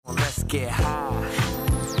get high.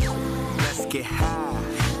 Let's get high.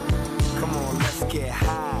 Come on, let's get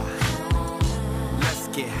high. Let's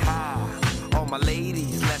get high. All my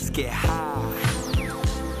ladies, let's get high.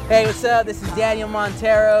 Hey, what's up? This is Daniel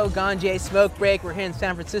Montero, Ganje Smoke Break. We're here in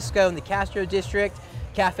San Francisco in the Castro District,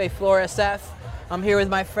 Cafe Flora SF. I'm here with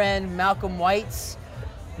my friend Malcolm Whites.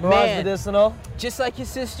 Mirage Medicinal. Just like your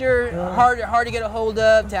sister, hard to get a hold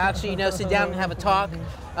of, to actually sit down and have a talk.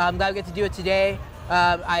 I'm glad we get to do it today.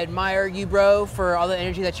 I admire you, bro, for all the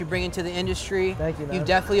energy that you bring into the industry. Thank you, man. You've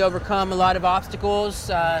definitely overcome a lot of obstacles,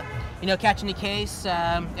 catching a case in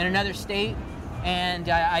another state. And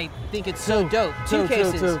I think it's so dope. Two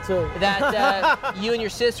cases that you and your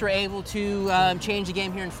sis were able to change the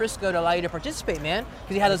game here in Frisco to allow you to participate, man.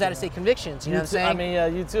 Because you had those out-of-state convictions. You know what I'm saying? I mean, yeah,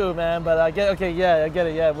 you too, man. But I get, okay, yeah, I get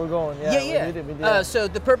it. Yeah, we're going. Yeah. We did. So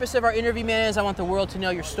the purpose of our interview, man, is I want the world to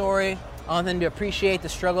know your story. I want them to appreciate the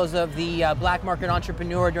struggles of the black market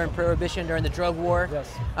entrepreneur during Prohibition, during the drug war. Yes.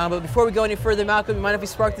 But before we go any further, Malcolm, you mind if we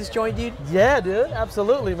spark this joint, dude? Yeah, dude.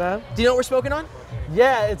 Absolutely, man. Do you know what we're smoking on?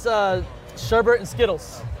 Yeah, it's sherbet and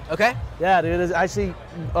Skittles. Okay. Yeah, dude. It's actually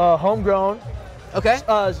homegrown. Okay.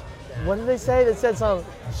 What did they say? They said some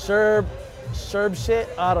sherb shit.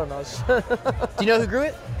 I don't know. Do you know who grew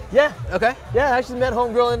it? Yeah. Okay. Yeah, I actually met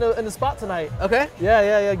homegirl in the spot tonight. Okay.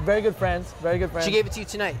 Yeah. Very good friends. Very good friends. She gave it to you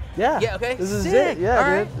tonight. Yeah. Yeah. Okay. This is Sick. it. Yeah, all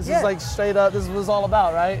dude. right. This is like straight up. This is what it's all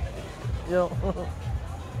about, right? You know.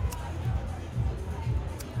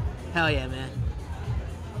 Hell yeah, man.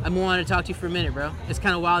 I've been wanting to talk to you for a minute, bro. It's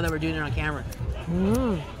kind of wild that we're doing it on camera.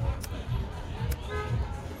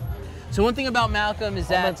 So one thing about Malcolm is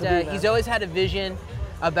that he's always had a vision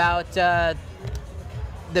about the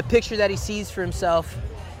picture that he sees for himself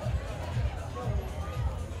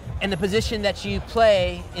and the position that you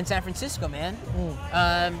play in San Francisco, man.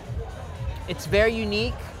 It's very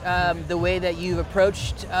unique, the way that you've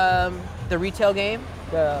approached the retail game.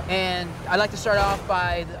 Yeah. And I'd like to start off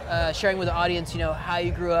by sharing with the audience, how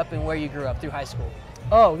you grew up and where you grew up through high school.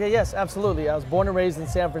 Oh, yeah, yes, absolutely. I was born and raised in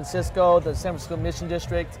San Francisco, the San Francisco Mission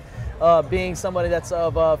District. Being somebody that's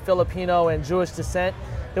of Filipino and Jewish descent,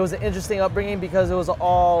 it was an interesting upbringing because it was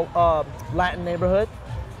all Latin neighborhood,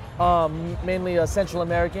 mainly Central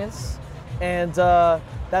Americans, and so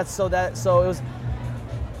it was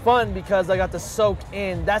fun because I got to soak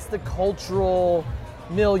in. That's the cultural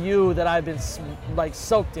milieu that I've been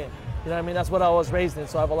soaked in. You know what I mean? That's what I was raised in.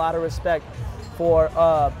 So I have a lot of respect for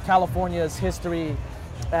California's history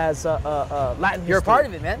as Latin history. You're a part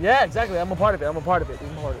of it, man. Yeah, exactly. I'm a part of it.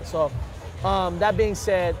 So that being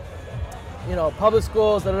said, public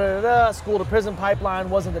schools, school to prison pipeline,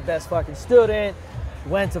 wasn't the best fucking student.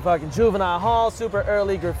 Went to fucking juvenile hall super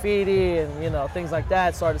early, graffiti and things like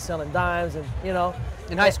that. Started selling dimes and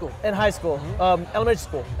In high school? In high school. Elementary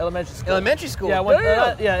school. Elementary school?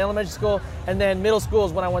 Yeah, elementary school. And then middle school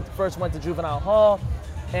is when I first went to juvenile hall.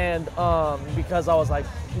 And because I was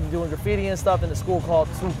doing graffiti and stuff, and the school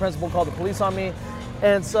principal called the police on me.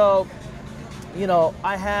 And so,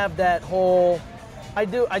 I have that whole, I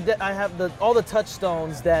have all the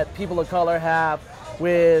touchstones that people of color have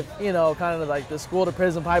with, kind of like the school to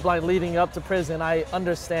prison pipeline leading up to prison. I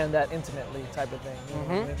understand that intimately type of thing. You know what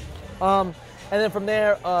I mean? And then from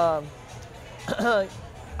there, I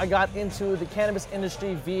got into the cannabis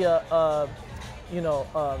industry via,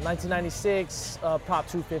 1996, Prop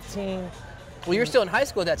 215. Well, you were still in high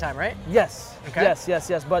school at that time, right? Yes. Okay.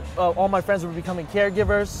 Yes. But all my friends were becoming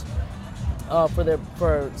caregivers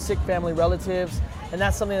for sick family relatives, and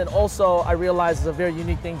that's something that also I realized is a very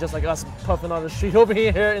unique thing, just like us puffing on the street over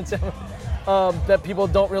here in San that people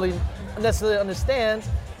don't really necessarily understand,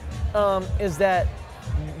 is that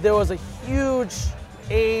there was a huge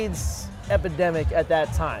AIDS epidemic at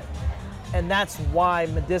that time. And that's why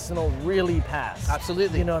medicinal really passed.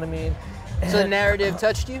 Absolutely. You know what I mean? So the narrative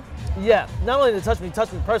touched you? Yeah, not only did it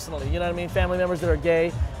touch me personally, you know what I mean? Family members that are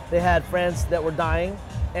gay, they had friends that were dying.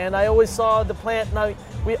 And I always saw the plant. Now,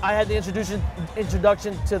 I had the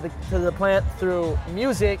introduction to the plant through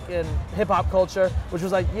music and hip hop culture, which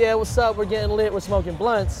was like, yeah, what's up? We're getting lit, we're smoking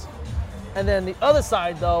blunts. And then the other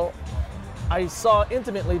side, though, I saw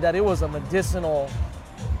intimately that it was a medicinal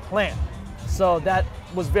plant. So that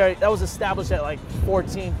was established at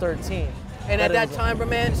 14, 13. And at that time, bro,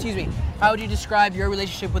 man, excuse me, how would you describe your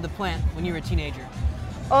relationship with the plant when you were a teenager?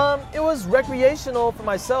 It was recreational for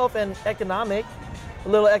myself and economic, a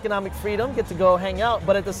little economic freedom, get to go hang out.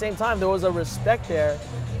 But at the same time, there was a respect there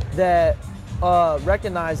that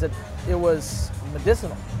recognized that it was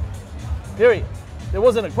medicinal, period. There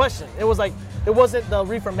wasn't a question. It was like, It wasn't the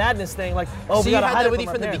Reefer Madness thing, like, oh, so we you gotta had hide that it with from you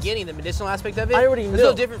our from the parents. beginning, the medicinal aspect of it? I already It's knew. a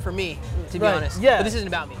little different for me, to be Right, honest. yeah. But this isn't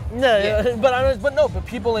about me. No, Yeah. but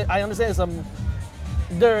people, I understand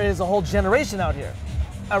there is a whole generation out here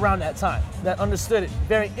around that time that understood it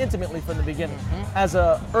very intimately from the beginning as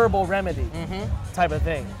a herbal remedy type of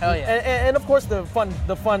thing. Hell yeah. And of course the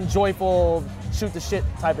fun, joyful, shoot the shit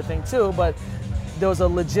type of thing too, but there was a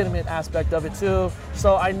legitimate aspect of it too.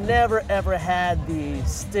 So I never ever had the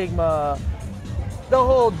stigma, the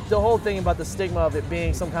whole thing about the stigma of it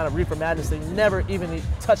being some kind of Reefer Madness thing never even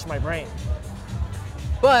touched my brain.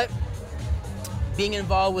 But being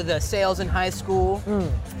involved with sales in high school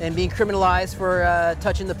and being criminalized for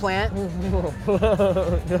touching the plant,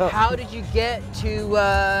 how did you get to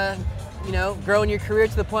grow in your career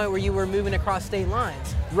to the point where you were moving across state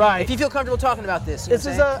lines? Right. If you feel comfortable talking about this, It's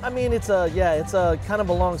a kind of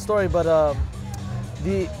a long story, but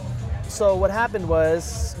so what happened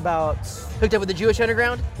was about hooked up with the Jewish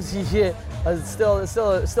underground. yeah,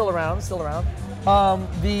 still around.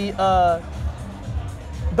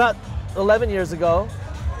 About 11 years ago,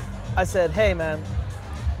 I said, hey man,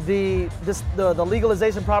 the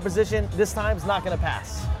legalization proposition this time is not gonna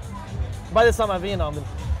pass. By this time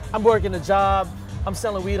I'm working a job, I'm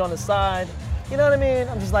selling weed on the side, you know what I mean?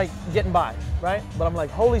 I'm just like getting by, right? But I'm like,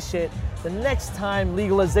 holy shit, the next time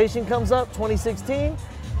legalization comes up, 2016,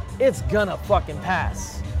 it's gonna fucking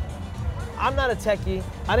pass. I'm not a techie.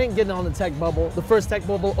 I didn't get on the tech bubble, the first tech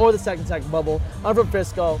bubble or the second tech bubble. I'm from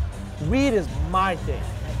Frisco. Weed is my thing.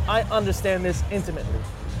 I understand this intimately.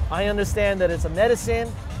 I understand that it's a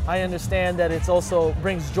medicine. I understand that it's also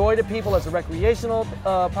brings joy to people as a recreational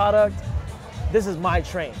product. This is my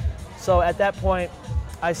train. So at that point,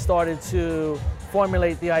 I started to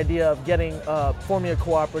formulate the idea of forming a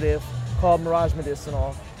cooperative called Mirage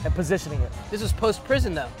Medicinal and positioning it. This was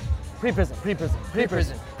post-prison though. Pre-prison. No,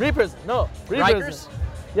 pre-prison. Rikers?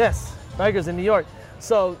 Yes, Rikers in New York.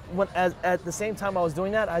 So at the same time I was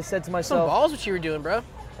doing that, I said to Some myself, balls what you were doing, bro.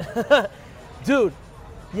 dude,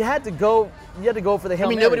 you had to go for the Hail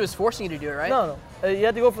Mary. Nobody was forcing you to do it, right? No. You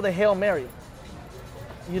had to go for the Hail Mary.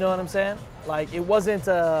 You know what I'm saying? Like, it wasn't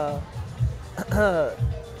And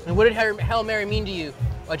what did Hail Mary mean to you?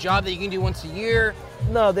 A job that you can do once a year?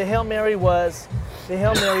 No, the Hail Mary was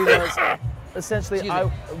essentially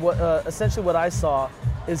essentially what I saw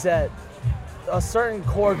is that a certain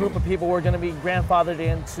core group of people were going to be grandfathered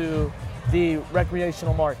into the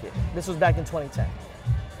recreational market. This was back in 2010.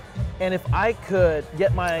 And if I could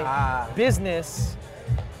get my business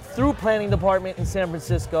through planning department in San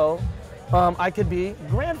Francisco, I could be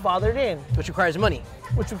grandfathered in. Which requires money.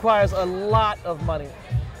 Which requires a lot of money.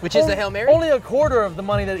 Which is the Hail Mary? Only a quarter of the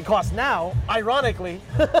money that it costs now, ironically.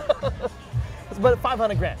 But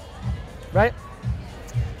 500 grand, right?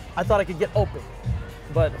 I thought I could get open.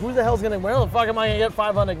 But who the hell's where the fuck am I gonna get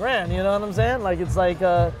 500 grand? You know what I'm saying? Like, it's like,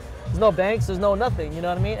 there's no banks, there's no nothing, you know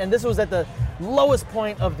what I mean? And this was at the lowest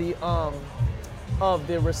point of the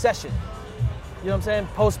recession. You know what I'm saying?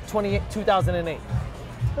 Post 2008.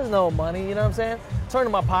 There's no money, you know what I'm saying? Turn to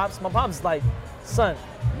my pops is like, son,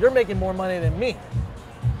 you're making more money than me.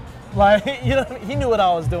 Like, you know what I mean? He knew what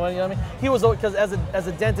I was doing, you know what I mean? He was, because as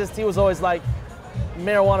a dentist, he was always like,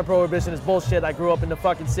 marijuana prohibition is bullshit. I grew up in the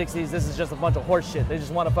fucking 60s. This is just a bunch of horse shit. They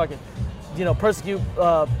just want to fucking, persecute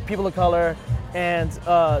people of color and,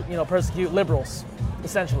 persecute liberals,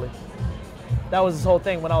 essentially. That was his whole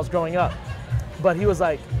thing when I was growing up. But he was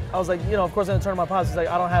like, I was like, of course I'm gonna turn to my pops. He's like,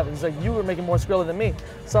 I don't have it. He's like, you were making more Skrilla than me.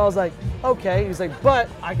 So I was like, okay. He's like, but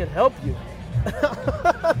I can help you.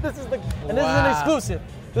 This is an exclusive.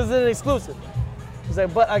 This is an exclusive. He's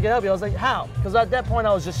like, but I can help you. I was like, how? Because at that point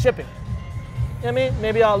I was just shipping. You know what I mean?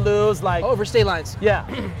 Maybe I'll lose like... Over state lines. Yeah,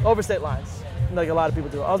 over state lines, like a lot of people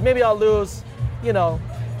do. Maybe I'll lose, $20,000,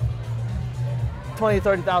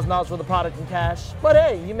 $30,000 for the product in cash. But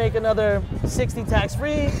hey, you make another 60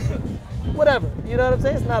 tax-free, whatever. You know what I'm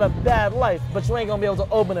saying? It's not a bad life, but you ain't gonna be able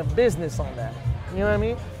to open a business on that. You know what I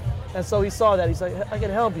mean? And so he saw that. He's like, I can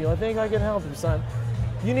help you. I think I can help you, son.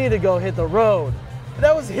 You need to go hit the road.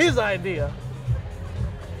 That was his idea.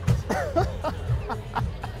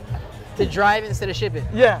 To drive instead of ship it.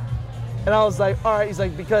 Yeah. And I was like, all right. He's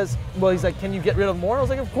like, he's like, can you get rid of more? I was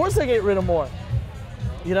like, of course I get rid of more.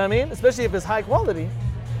 You know what I mean? Especially if it's high quality.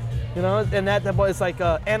 And that it's like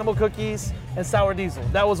animal cookies and sour diesel.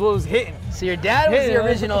 That was what was hitting. So your dad was the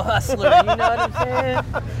original hustler, you know what I'm saying?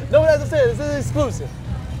 No, as I said, this is exclusive.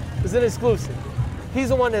 It's an exclusive. He's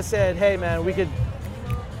the one that said, hey man,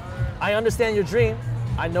 I understand your dream.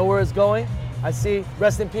 I know where it's going. I see,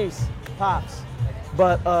 rest in peace, Pops.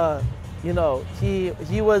 But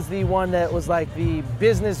he was the one that was like the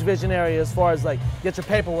business visionary as far as like, get your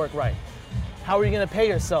paperwork right. how are you going to pay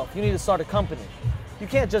yourself? You need to start a company. You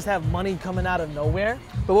can't just have money coming out of nowhere.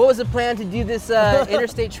 But what was the plan to do this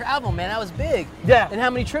interstate travel, man? That was big. Yeah. And how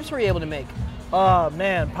many trips were you able to make?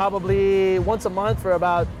 Man, probably once a month for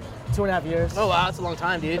about 2.5 years. Oh, wow, that's a long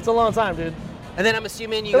time, dude. It's a long time, dude. And then I'm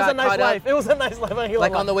assuming you It was got a nice caught life. up, It was a nice life.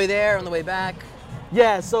 like on the way there, on the way back.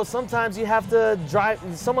 Yeah, so sometimes you have to drive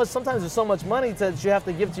sometimes there's so much money that you have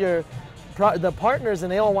to give to the partners,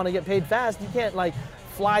 and they all want to get paid fast. You can't like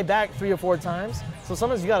fly back 3 or 4 times. So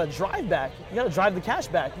sometimes you got to drive back. You got to drive the cash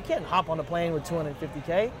back. You can't hop on a plane with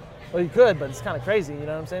 $250K. Well, you could, but it's kind of crazy. You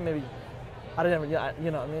know what I'm saying? Maybe I didn't ever,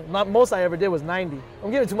 you know what I mean? Not, most I ever did was 90.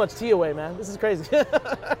 I'm giving too much tea away, man. This is crazy.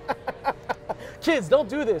 Kids, don't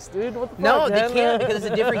do this, dude. What the fuck, No, man? they can't because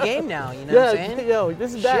it's a different game now, you know what I'm saying? Yo,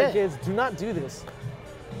 this is bad, Shit. kids. Do not do this.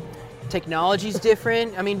 Technology's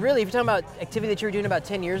different. I mean, really, if you're talking about activity that you were doing about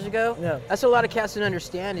 10 years ago, Yeah. that's what a lot of cats don't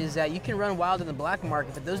understand is that you can run wild in the black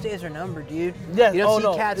market, but those days are numbered, dude. Yeah, You don't oh, see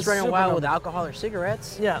no, cats it's running super wild with numbered. alcohol or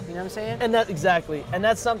cigarettes. Yeah. You know what I'm saying? And that exactly, and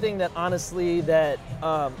that's something that honestly that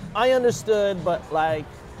I understood, but like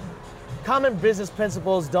common business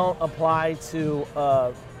principles don't apply to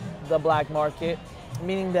the black market.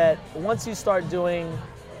 Meaning that once you start doing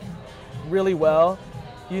really well,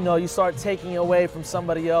 you know, you start taking away from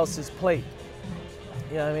somebody else's plate.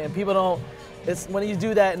 You know what I mean? And people don't. It's when you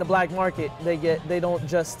do that in the black market, they don't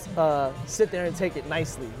just sit there and take it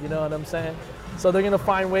nicely. You know what I'm saying? So they're gonna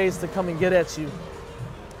find ways to come and get at you.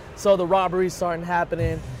 So the robberies starting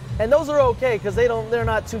happening, and those are okay because they're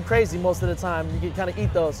not too crazy most of the time. You can kind of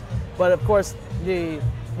eat those, but of course,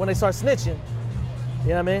 when they start snitching, you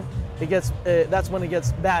know what I mean? That's when it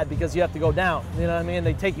gets bad because you have to go down. You know what I mean?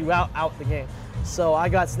 They take you out the game. So I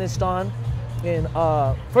got snitched on. And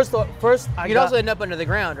first I You could also end up under the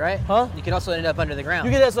ground, right? Huh? You could also end up under the ground.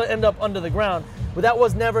 You could also end up under the ground, but that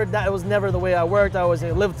was never the way I worked. I was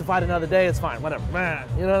live to fight another day. It's fine, whatever, man.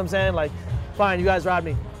 You know what I'm saying? Like, fine, you guys robbed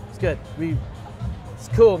me. It's good. It's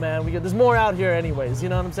cool, man. There's more out here, anyways. You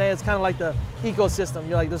know what I'm saying? It's kind of like the ecosystem.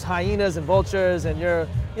 You're like there's hyenas and vultures, and you know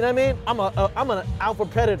what I mean? I'm an alpha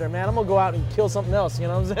predator, man. I'm gonna go out and kill something else. You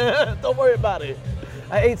know what I'm saying? Don't worry about it.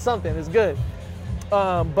 I ate something. It's good.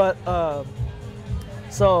 But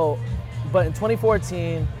in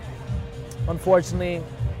 2014, unfortunately,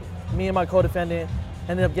 me and my co-defendant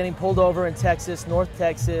ended up getting pulled over in Texas, North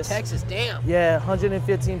Texas. Texas, damn. Yeah,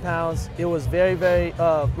 115 pounds. It was very, very,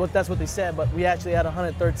 that's what they said, but we actually had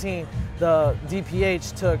 113. The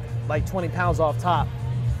DPH took like 20 pounds off top.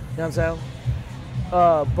 You know what I'm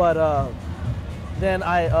saying? Then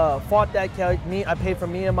I fought that case. I paid for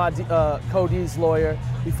me and my co-D's lawyer.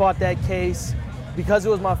 We fought that case. Because it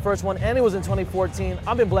was my first one and it was in 2014,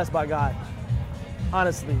 I've been blessed by God,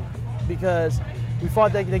 honestly, because we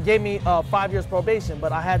fought that. They gave me 5 years probation,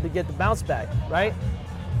 but I had to get the bounce back, right?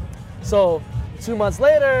 So 2 months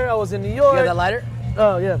later, I was in New York. You got that lighter?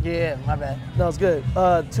 Oh, yeah. Yeah, my bad. No, it's good.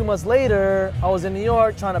 2 months later, I was in New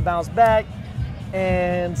York trying to bounce back,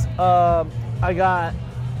 and I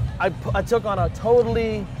took on a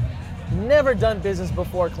totally never done business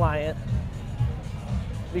before client.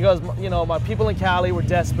 Because, you know, my people in Cali were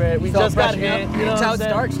desperate. We just got hit. You know That's what how I'm it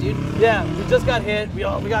saying? starts, dude. Yeah, we just got hit. We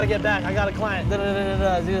got to get back. I got a client.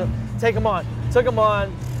 Take him on. Took him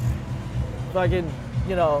on. Fucking,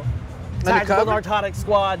 you know, tactical Undercover? narcotics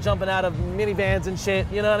squad jumping out of minivans and shit.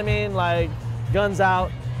 You know what I mean? Like, guns out.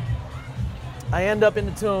 I end up in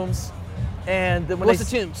the Tombs. And when What's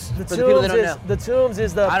the Tombs? The For the people that Tombs don't know. The Tombs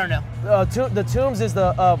is the. I don't know. The Tombs is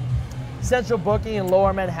the central booking in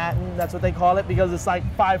Lower Manhattan. That's what they call it because it's like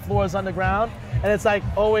 5 floors underground, and it's like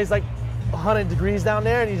always like 100 degrees down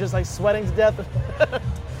there, and you're just like sweating to death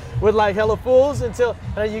with like hella fools until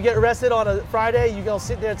you get arrested on a Friday. You go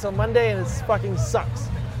sit there till Monday, and it fucking sucks.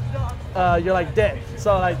 You're like dead.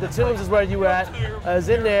 So like the Tombs is where you were at. I was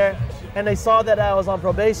in there, and they saw that I was on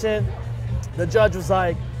probation. The judge was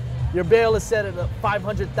like, "Your bail is set at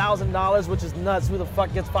 $500,000, which is nuts. Who the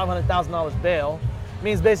fuck gets $500,000 bail?"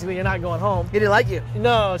 Means basically you're not going home. He didn't like you.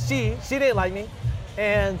 No, she didn't like me.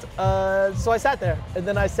 And so I sat there. And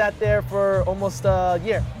then I sat there for almost a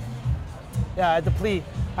year. Yeah, I had to plea.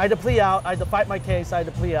 I had to plea out. I had to fight my case. I had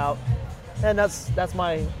to plea out. And that's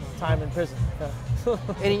my time in prison. Yeah.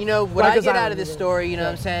 And you know, what Rikers I get out Island, of this even. story, you know Yeah.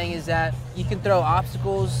 what I'm saying, is that you can throw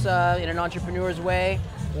obstacles in an entrepreneur's way,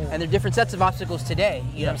 and there are different sets of obstacles today,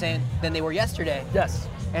 you know what I'm saying, than they were yesterday. Yes.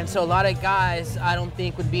 And so a lot of guys, I don't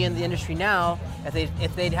think, would be in the industry now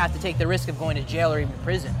if they'd have to take the risk of going to jail or even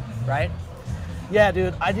prison, right? Yeah,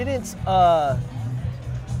 dude. I didn't,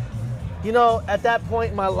 you know, at that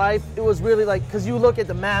point in my life, it was really like, because you look at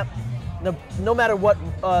the map, no matter what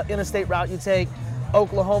interstate route you take,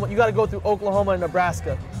 Oklahoma, you got to go through Oklahoma and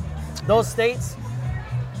Nebraska. Those states,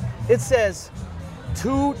 it says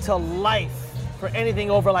 2 to life for anything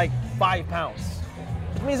over like 5 pounds.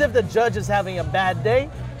 Which means if the judge is having a bad day,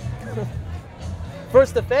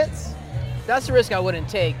 first offense. That's the risk I wouldn't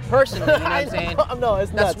take personally. You know what I'm saying? No,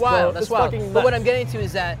 it's that's nuts, wild. bro. That's it's wild. fucking nuts. But what I'm getting to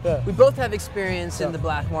is that we both have experience in Yeah. the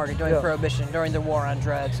black market during Yeah. Prohibition, during the war on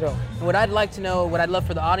drugs. Yeah. And what I'd like to know, what I'd love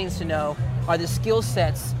for the audience to know, are the skill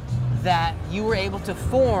sets that you were able to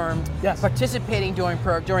form Yes. participating during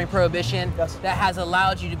Prohibition Yes. that has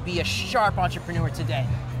allowed you to be a sharp entrepreneur today.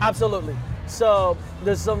 Absolutely. So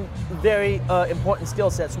there's some very important skill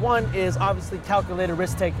sets. One is obviously calculated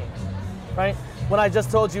risk taking, right? When I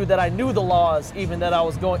just told you that I knew the laws, even that I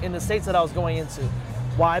was going in the states that I was going into.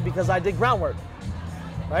 Why? Because I did groundwork,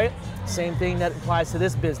 right? Same thing that applies to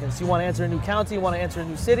this business. You want to enter a new county, you want to enter a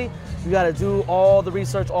new city, you got to do all the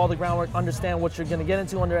research, all the groundwork, understand what you're going to get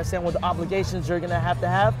into, understand what the obligations you're going to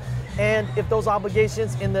have. And if those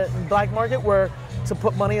obligations in the black market were to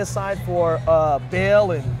put money aside for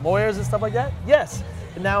bail and lawyers and stuff like that, yes.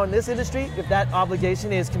 And now in this industry, if that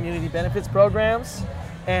obligation is community benefits programs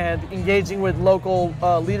and engaging with local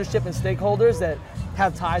leadership and stakeholders that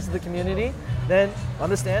have ties to the community, then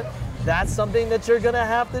understand that's something that you're gonna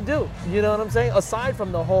have to do. You know what I'm saying? Aside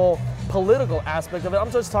from the whole political aspect of it,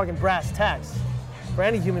 I'm just talking brass tacks. For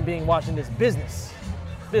any human being watching this business,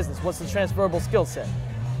 what's the transferable skill set?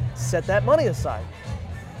 Set that money aside.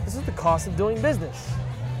 This is the cost of doing business.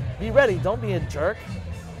 Be ready, don't be a jerk.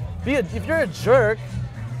 If you're a jerk,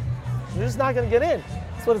 you're just not gonna get in.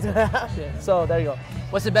 That's what is gonna happen. So there you go.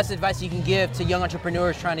 What's the best advice you can give to young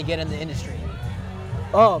entrepreneurs trying to get in the industry?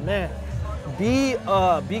 Oh man, be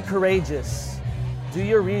courageous. Do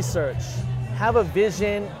your research. Have a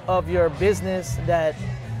vision of your business that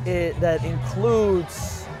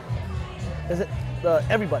includes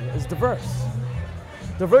everybody. Is diverse.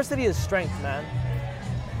 Diversity is strength, man.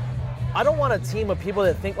 I don't want a team of people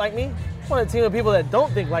that think like me. I want a team of people that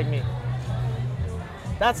don't think like me.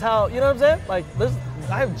 That's how, you know what I'm saying? Like,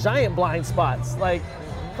 I have giant blind spots. Like,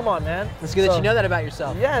 come on, man. It's good that you know that about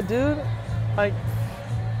yourself. Yeah, dude. Like,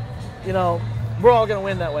 you know, we're all gonna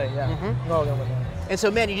win that way. Yeah, we're all gonna win that way. And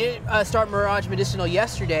so, man, you didn't start Mirage Medicinal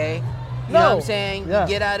yesterday. You No. know what I'm saying? Yeah. You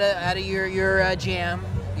get out of your jam.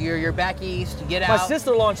 You're back east. You get My out.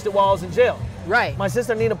 sister launched it while I was in jail. Right. My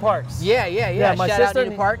sister Nina Parks. Yeah. My Shout sister out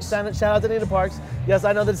Nina Parks. Shout out to Nina Parks. Yes,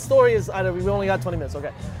 I know the story is. We only got 20 minutes.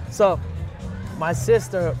 Okay, so my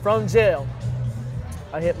sister from jail.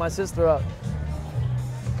 I hit my sister up.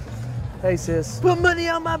 Hey sis. Put money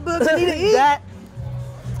on my books. I need to eat. That.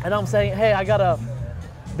 And I'm saying, hey, I got a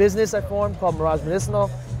business I formed called Mirage Medicinal.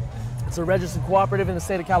 It's a registered cooperative in the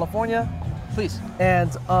state of California. Please.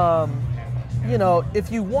 And, you know,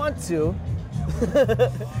 if you want to,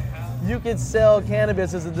 you could sell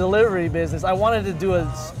cannabis as a delivery business. I wanted to do a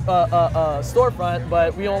storefront,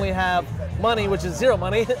 but we only have money, which is zero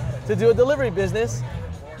money, to do a delivery business.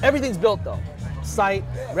 Everything's built though. Site,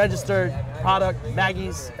 registered, product,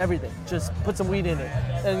 baggies, everything. Just put some weed in it.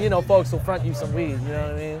 And you know, folks will front you some weed, you know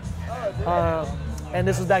what I mean? And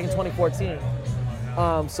this was back in 2014.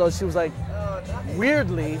 So she was like,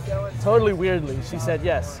 weirdly, totally weirdly, she said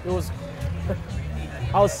yes. It was,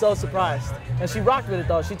 I was so surprised. And she rocked with it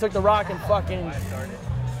though. She took the rock and fucking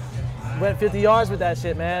went 50 yards with that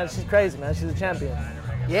shit, man. She's crazy, man. She's a champion.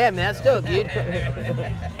 Yeah, man, that's dope, dude.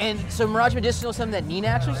 And so Mirage Medicinal is something that Nina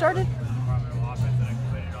actually started?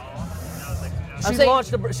 She launched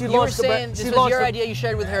the brand. This was your idea. You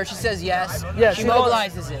shared with her. She says yes. Yeah, she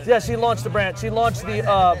mobilizes it. Yeah, she launched the brand. She launched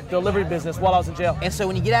the delivery business while I was in jail. And so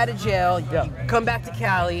when you get out of jail, you come back to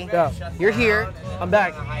Cali. Yeah. You're here. I'm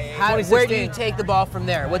back. Where do you take the ball from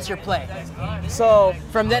there? What's your play? So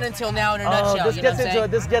from then until now, in a nutshell,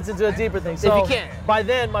 this gets into a deeper thing. So if you can, by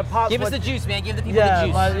then my pops give us the juice, man. Give the people the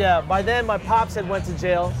juice. By then my pops had went to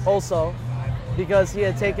jail also, because he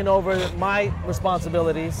had taken over my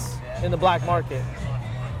responsibilities in the black market.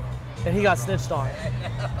 And he got snitched on.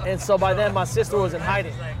 And so by then my sister was in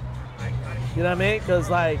hiding. You know what I mean? Because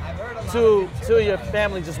like two of your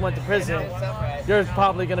family just went to prison. You're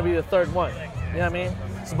probably gonna be the third one. You know what I mean?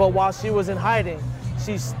 So, but while she was in hiding,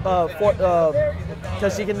 she's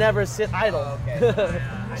because she can never sit idle.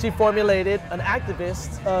 She formulated an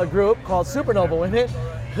activist group called Supernova Women,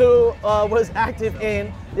 who was active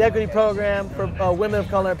in the equity program for women of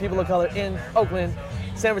color, people of color in Oakland,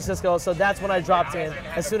 San Francisco. So that's when I dropped in.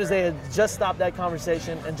 As soon as they had just stopped that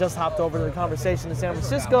conversation and just hopped over to the conversation in San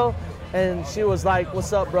Francisco, and she was like,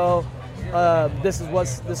 "What's up, bro? This is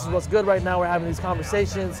what's good right now. We're having these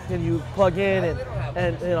conversations. Can you plug in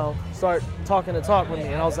and you know start talking the talk with me?"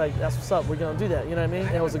 And I was like, "That's what's up. We're gonna do that." You know what I mean?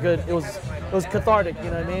 And it was cathartic.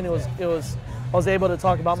 You know what I mean? It was I was able to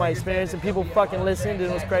talk about my experience, and people fucking listened, and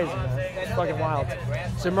it was crazy, man. It's fucking wild.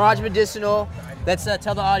 So Mirage Medicinal, let's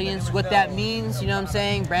tell the audience what that means, you know what I'm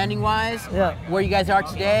saying, branding-wise, Yeah. where you guys are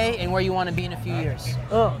today, and where you want to be in a few years.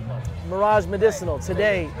 Mirage Medicinal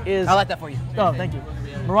today is... I like that for you. Oh, thank you.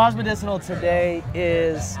 Mirage Medicinal today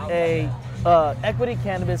is a equity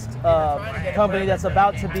cannabis company that's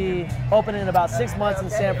about to be open in about 6 months in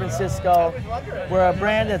San Francisco. We're a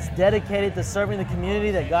brand that's dedicated to serving the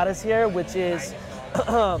community that got us here, which is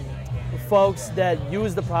folks that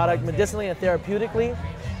use the product medicinally and therapeutically.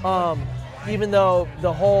 Even though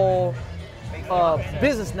the whole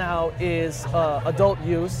business now is adult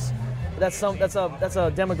use, that's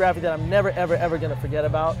a demographic that I'm never ever gonna forget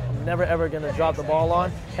about. I'm never ever gonna drop the ball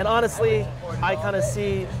on. And honestly, I kind of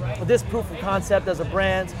see this proof of concept as a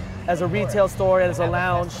brand, as a retail store, as a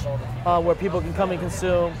lounge where people can come and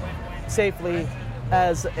consume safely,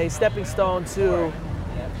 as a stepping stone to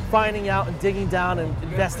finding out and digging down and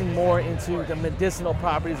investing more into the medicinal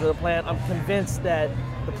properties of the plant. I'm convinced that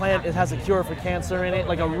the plant, it has a cure for cancer in it,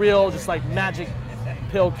 like a real, just like magic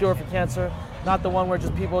pill cure for cancer. Not the one where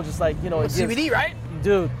just people just like, you know, CBD, right?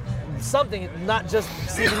 Dude, something, not just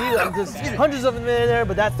CBD, like there's hundreds of them in there,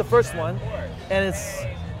 but that's the first one. And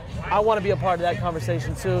I want to be a part of that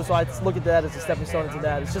conversation too, so I look at that as a stepping stone into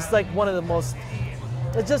that. It's just like one of the most,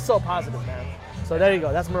 it's just so positive, man. So there you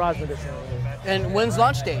go, that's Mirage Medicinal. And when's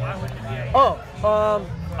launch date?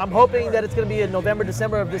 I'm hoping that it's going to be in November,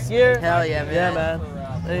 December of this year. Hell yeah, man. Yeah, man.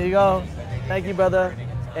 There you go. Thank you, brother.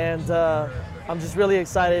 And I'm just really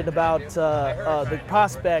excited about the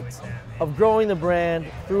prospect of growing the brand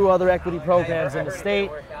through other equity programs in the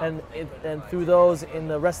state and through those in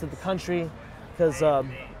the rest of the country. Because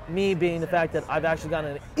me being the fact that I've actually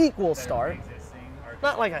gotten an equal start,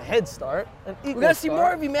 not like a head start, an equal start. We gotta see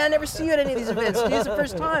more of you, man. I never see you at any of these events. It's the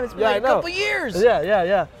first time. It's been like a couple years.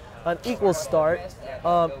 Yeah. An equal start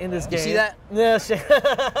in this game. You see that? Yeah, shit.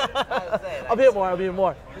 I'll be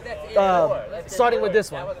more. Starting with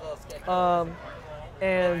this one.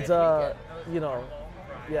 You know,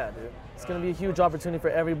 yeah, dude. It's going to be a huge opportunity for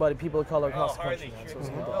everybody, people of color across the country. Man. So it's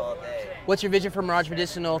gonna be What's your vision for Mirage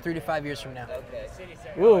Medicinal 3 to 5 years from now?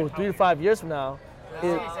 Ooh, 3 to 5 years from now.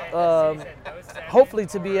 Hopefully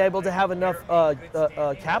to be able to have enough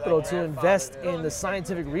capital to invest in the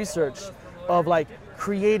scientific research of like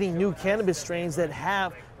creating new cannabis strains that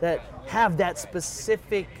have that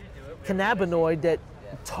specific cannabinoid that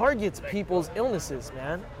targets people's illnesses,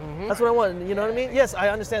 man. That's what I want. You know what I mean? Yes, I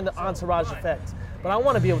understand the entourage effect, but I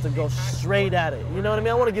want to be able to go straight at it. You know what I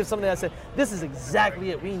mean? I want to give something that said, this is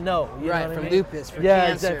exactly it. We know. You know what I mean? Lupus, for yeah,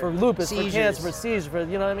 cancer, exactly. For lupus, seizures. for cancer, for seizures, for,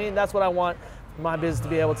 you know what I mean? That's what I want my business to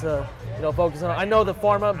be able to, you know, focus on. I know the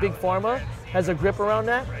big pharma has a grip around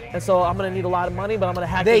that, and so I'm gonna need a lot of money, but I'm gonna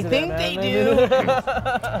hack into that, man. They think they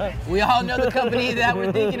do. We all know the company that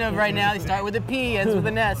we're thinking of right now. They start with a P, ends with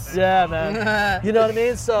an S. Yeah, man. You know what I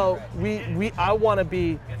mean? So I want to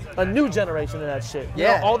be a new generation of that shit. You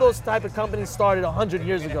know, all those type of companies started 100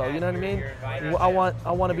 years ago. You know what I mean? I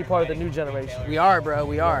want to be part of the new generation. We are, bro.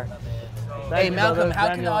 We are. Hey, Malcolm, brother. how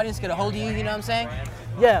can the audience get a hold of you? You know what I'm saying?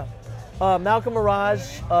 Yeah. Malcolm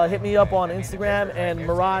Mirage, hit me up on Instagram and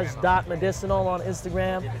mirage.medicinal on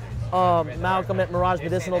Instagram. Malcolm at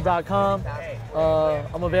miragemedicinal.com.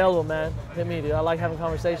 I'm available, man. Hit me, dude. I like having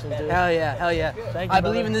conversations, dude. Hell yeah, hell yeah. Thank you, I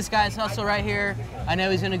believe in this guy's hustle right here. I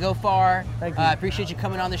know he's gonna go far. Thank you. I appreciate you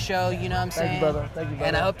coming on the show, you know what I'm saying? Thank you, brother. Thank you, brother.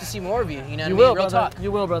 And I hope to see more of you, you know what I mean? Will, Real brother. talk.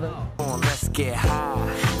 You will, brother. Come on, let's get high.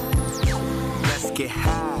 Let's get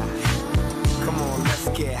high. Come on, let's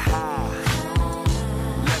get high.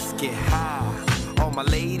 Let's get high. All my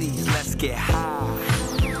ladies, let's get high.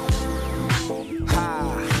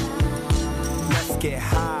 High. Let's get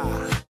high.